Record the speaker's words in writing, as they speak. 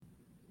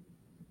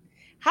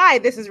Hi,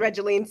 this is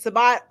Regeline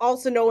Sabat,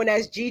 also known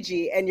as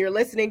Gigi, and you're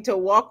listening to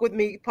Walk With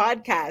Me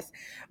podcast.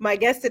 My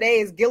guest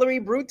today is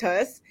Guillory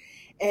Brutus,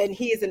 and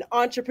he is an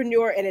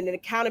entrepreneur and an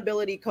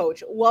accountability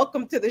coach.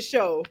 Welcome to the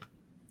show.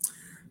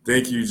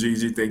 Thank you,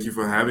 Gigi. Thank you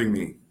for having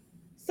me.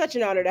 Such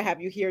an honor to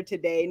have you here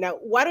today. Now,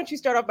 why don't you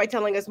start off by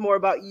telling us more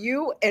about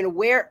you and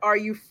where are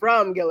you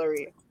from,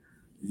 Guillory?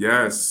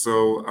 Yes,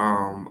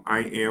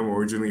 I am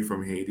originally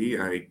from Haiti.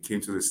 I came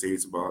to the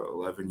States about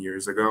 11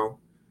 years ago.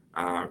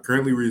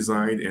 Currently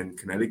reside in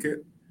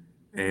Connecticut,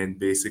 and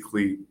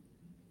basically,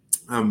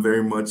 I'm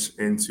very much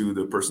into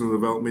the personal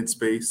development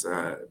space.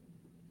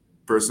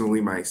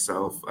 Personally,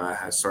 myself,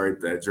 has started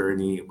that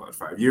journey about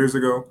 5 years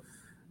ago,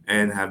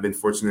 and have been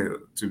fortunate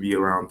to be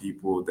around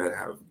people that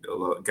have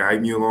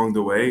guided me along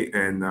the way.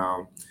 And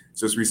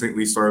just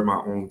recently started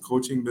my own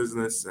coaching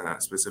business,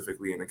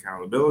 specifically in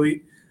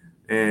accountability.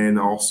 And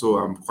also,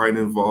 I'm quite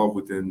involved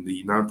within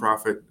the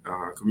nonprofit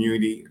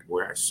community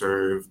where I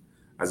serve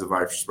as a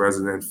vice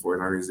president for an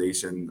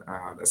organization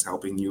that's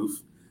helping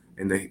youth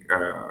in the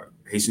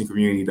Haitian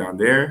community down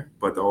there.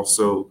 But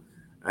also,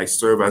 I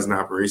serve as an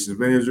operations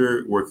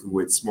manager working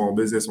with small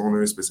business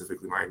owners,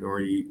 specifically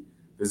minority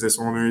business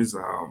owners,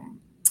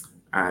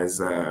 as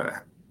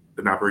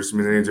an operations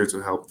manager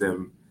to help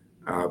them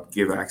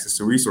give access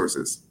to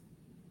resources.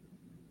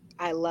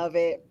 I love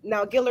it.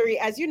 Now, Guillory,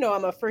 as you know,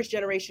 I'm a first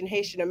generation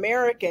Haitian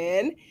American,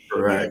 and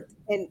Correct.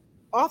 and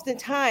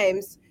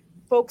oftentimes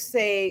folks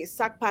say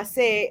sac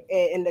passe,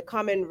 and the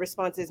common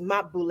response is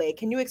mat boule.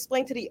 Can you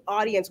explain to the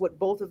audience what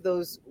both of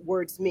those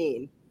words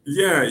mean?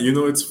 Yeah,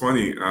 it's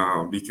funny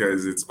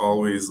because it's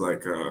always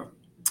like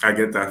I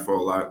get that for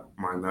a lot of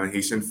my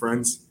non-Haitian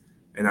friends,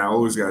 and I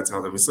always gotta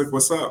tell them it's like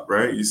 "What's up?"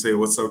 Right? You say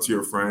 "What's up" to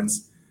your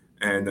friends,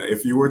 and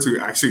if you were to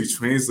actually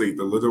translate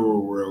the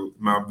literal word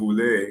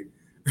 "maboule,"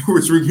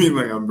 which would mean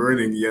like I'm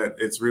burning, yet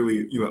it's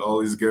really all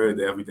is good,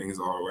 everything is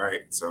all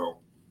right. So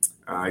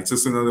it's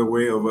just another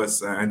way of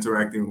us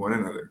interacting with one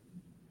another.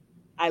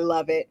 I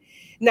love it.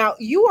 Now,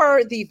 you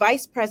are the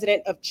vice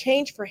president of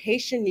Change for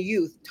Haitian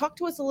Youth. Talk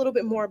to us a little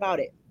bit more about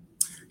it.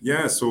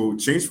 Yeah, so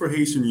Change for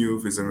Haitian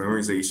Youth is an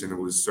organization that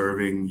was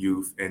serving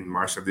youth in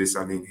Marshall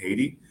Desani in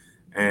Haiti.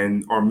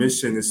 And our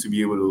mission is to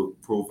be able to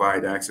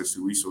provide access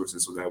to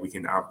resources so that we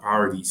can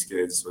empower these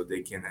kids so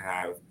they can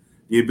have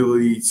the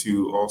ability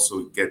to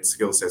also get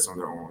skill sets on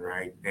their own,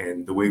 right?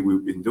 And the way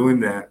we've been doing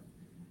that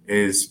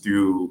is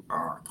through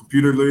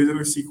computer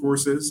literacy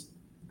courses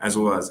as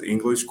well as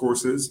English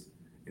courses.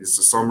 It's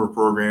a summer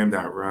program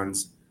that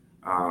runs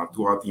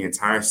throughout the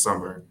entire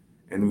summer.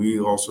 And we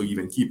also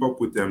even keep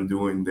up with them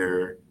during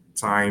their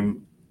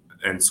time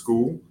and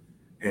school.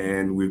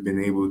 And we've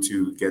been able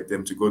to get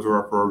them to go through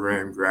our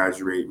program,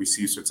 graduate,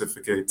 receive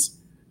certificates.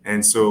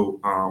 And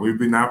so we've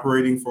been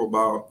operating for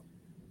about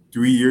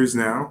 3 years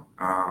now.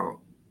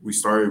 We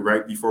started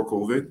right before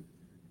COVID,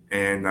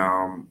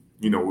 and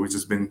we've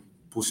just been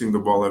pushing the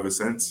ball ever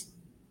since.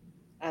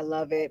 I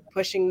love it.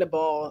 Pushing the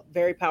ball,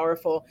 very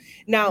powerful.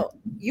 Now,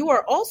 you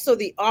are also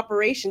the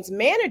operations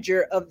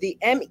manager of the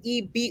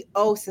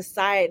MEBO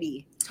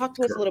Society. Talk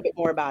to us a little bit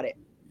more about it.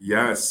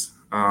 Yes,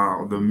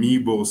 the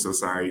Meebo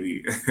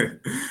Society.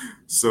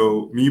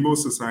 So, Meebo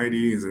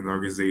Society is an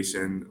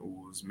organization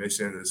whose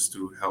mission is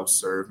to help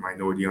serve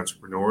minority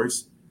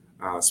entrepreneurs,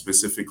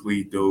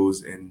 specifically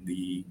those in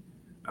the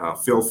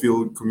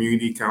Fairfield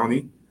Community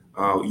County.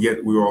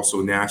 Yet, we're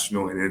also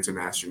national and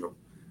international.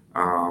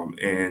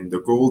 And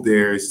the goal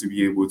there is to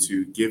be able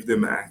to give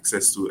them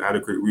access to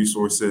adequate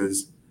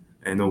resources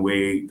in a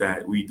way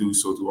that we do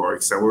so through our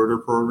accelerator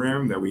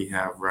program that we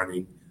have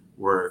running,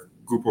 where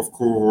group of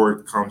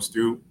cohort comes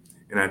through,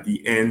 and at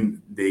the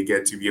end they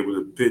get to be able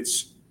to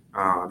pitch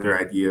their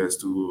ideas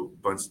to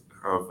a bunch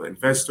of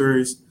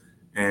investors,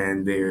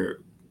 and they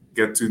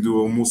get to do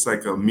almost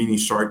like a mini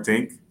Shark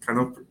Tank kind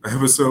of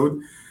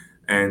episode,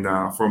 and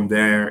from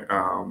there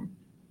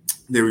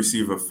they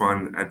receive a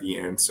fund at the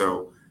end.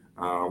 So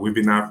we've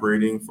been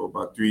operating for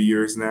about 3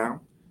 years now,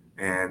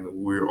 and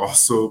we're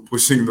also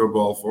pushing the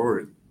ball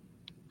forward.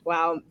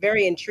 Wow,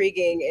 very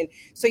intriguing. And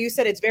so you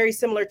said it's very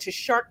similar to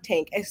Shark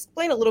Tank.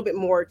 Explain a little bit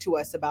more to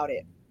us about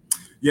it.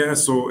 Yeah,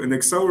 so an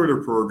accelerator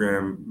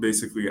program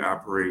basically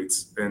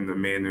operates in the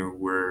manner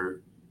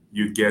where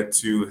you get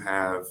to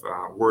have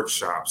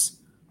workshops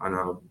on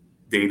a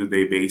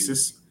day-to-day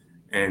basis.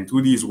 And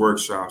through these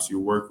workshops, you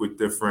work with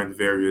different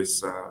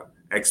various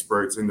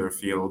experts in their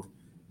field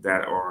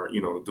that are,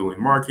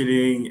 doing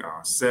marketing,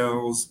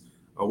 sales,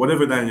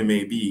 whatever that it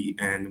may be.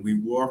 And we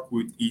work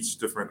with each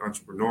different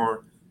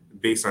entrepreneur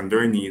based on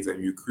their needs,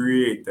 and you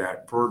create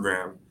that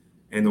program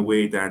in a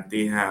way that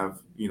they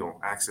have,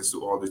 access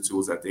to all the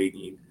tools that they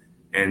need.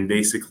 And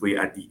basically,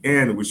 at the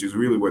end, which is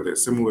really where the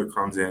similar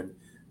comes in,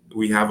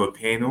 we have a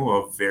panel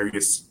of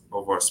various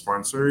of our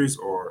sponsors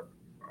or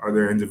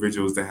other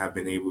individuals that have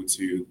been able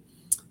to,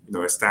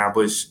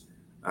 establish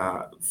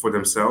for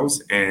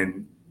themselves,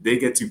 and they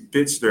get to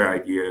pitch their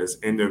ideas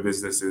and their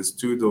businesses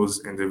to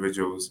those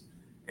individuals.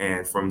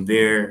 And from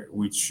there,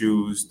 we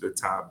choose the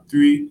top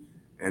three,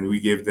 and we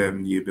give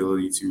them the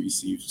ability to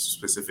receive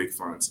specific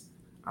funds.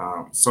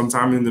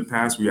 Sometime in the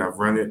past, we have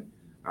run it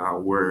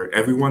where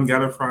everyone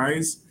got a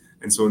prize.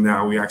 And so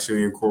now we're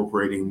actually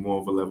incorporating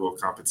more of a level of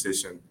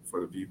competition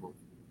for the people.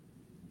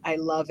 I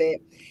love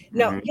it.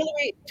 Now, Mhm.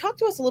 Hillary, talk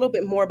to us a little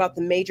bit more about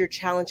the major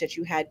challenge that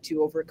you had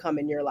to overcome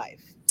in your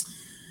life.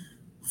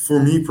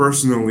 For me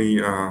personally,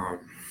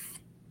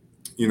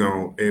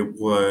 it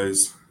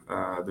was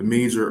the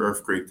major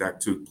earthquake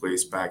that took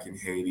place back in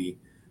Haiti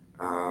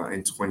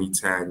in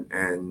 2010.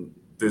 And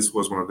this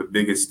was one of the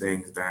biggest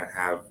things that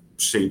have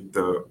shaped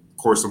the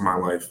course of my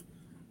life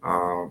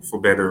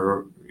for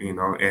better,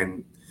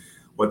 and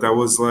what that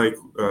was like.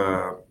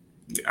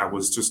 I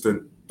was just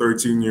a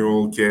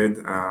 13-year-old kid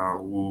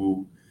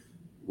who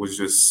was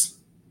just,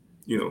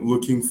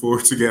 looking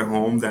forward to get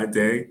home that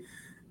day,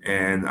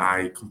 and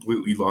I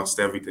completely lost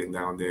everything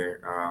down there.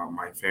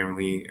 My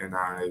family and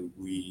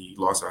we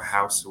lost our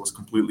house. It was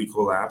completely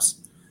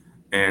collapsed,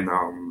 and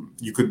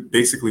you could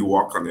basically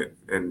walk on it,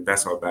 and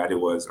that's how bad it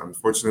was.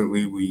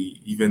 Unfortunately,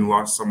 we even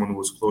lost someone who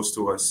was close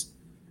to us,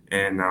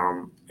 and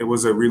it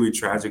was a really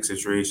tragic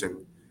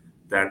situation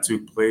that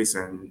took place.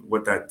 And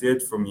what that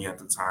did for me at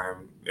the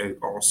time, it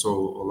also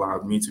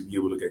allowed me to be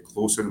able to get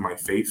closer to my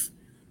faith,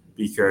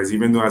 because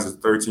even though as a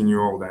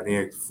 13-year-old, I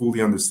didn't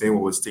fully understand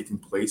what was taking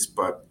place,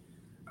 but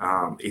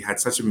it had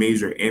such a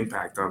major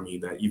impact on me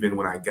that even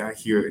when I got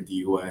here in the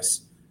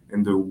US,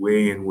 and the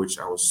way in which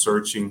I was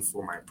searching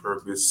for my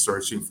purpose,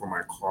 searching for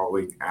my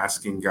calling,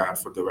 asking God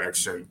for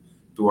direction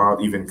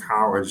throughout even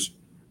college,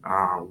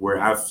 where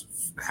I've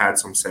had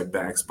some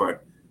setbacks,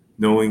 but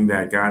knowing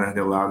that God had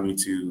allowed me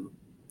to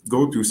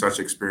go through such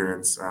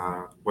experience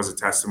was a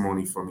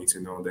testimony for me to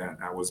know that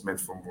I was meant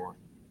for more.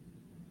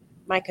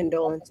 My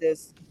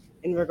condolences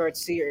in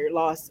regards to your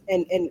loss.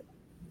 And in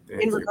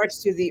Thank you.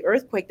 regards to the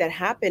earthquake that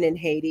happened in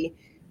Haiti,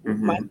 my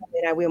Hmm. family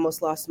and I, we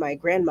almost lost my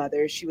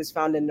grandmother. She was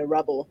found in the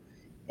rubble.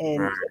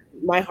 And Right.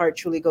 my heart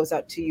truly goes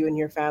out to you and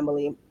your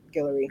family,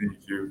 Guillory.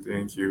 Thank you.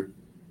 Thank you.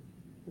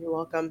 You're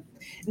welcome.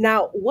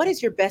 Now, what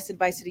is your best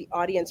advice to the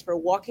audience for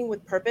walking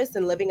with purpose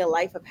and living a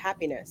life of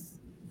happiness?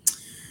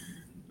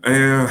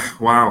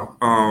 Wow.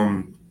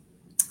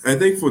 I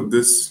think for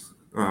this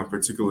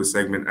particular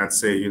segment, I'd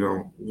say,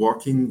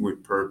 walking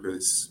with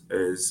purpose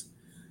is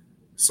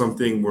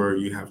something where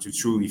you have to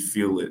truly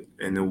feel it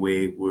in a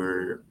way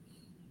where,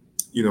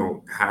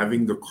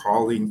 having the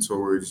calling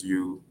towards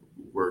you,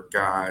 where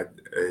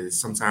God is,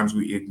 sometimes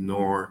we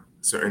ignore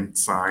certain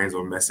signs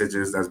or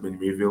messages that's been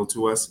revealed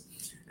to us.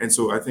 And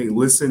so I think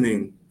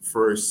listening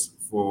first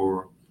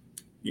for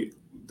y-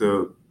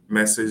 the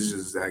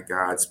messages that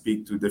God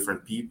speak to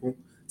different people.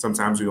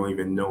 Sometimes we don't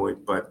even know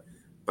it, but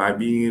by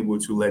being able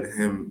to let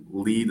Him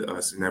lead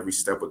us in every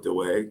step of the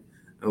way,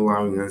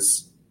 allowing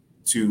us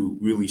to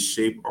really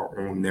shape our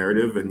own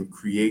narrative and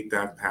create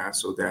that path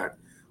so that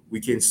we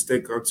can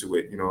stick up to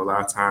it. A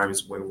lot of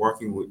times when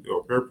working with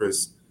your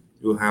purpose,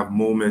 you'll have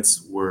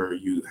moments where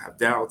you have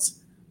doubts,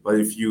 but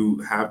if you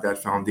have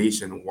that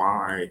foundation,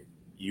 why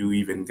you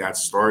even got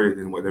started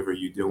in whatever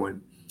you're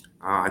doing,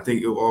 I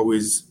think it'll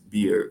always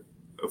be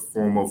a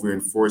form of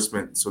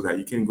reinforcement so that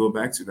you can go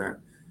back to that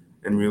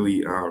and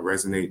really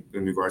resonate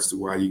in regards to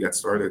why you got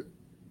started.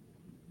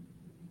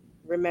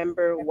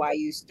 Remember why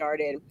you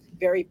started.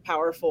 Very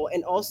powerful.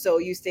 And also,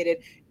 you stated,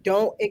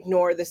 don't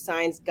ignore the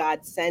signs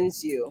God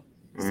sends you.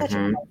 Such a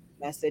Hmm. powerful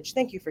message.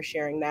 Thank you for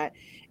sharing that.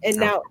 And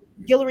now,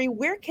 Guillory,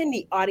 where can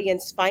the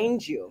audience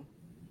find you?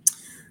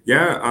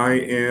 Yeah, I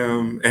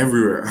am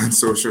everywhere on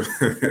social.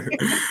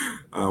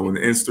 On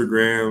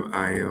Instagram,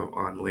 I am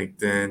on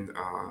LinkedIn,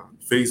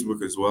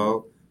 Facebook as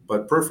well,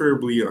 but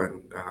preferably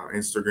on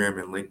Instagram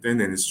and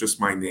LinkedIn. And it's just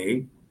my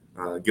name,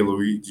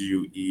 Guillory,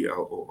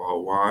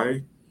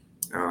 Guellory.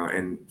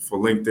 And for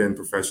LinkedIn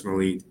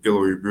professionally,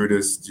 Guillory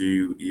Brutus,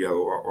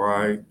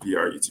 Guellory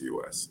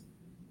Brutus.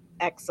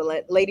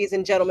 Excellent. Ladies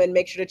and gentlemen,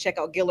 make sure to check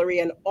out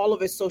Guillory on all of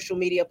his social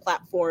media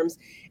platforms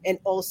and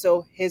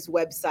also his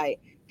website.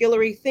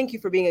 Guillory, thank you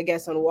for being a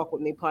guest on Walk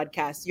With Me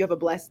podcast. You have a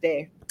blessed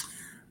day.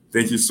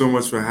 Thank you so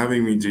much for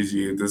having me,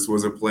 Gigi. This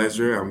was a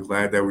pleasure. I'm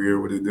glad that we were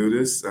able to do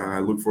this. I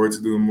look forward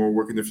to doing more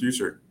work in the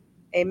future.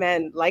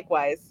 Amen.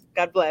 Likewise.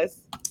 God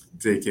bless.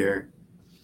 Take care.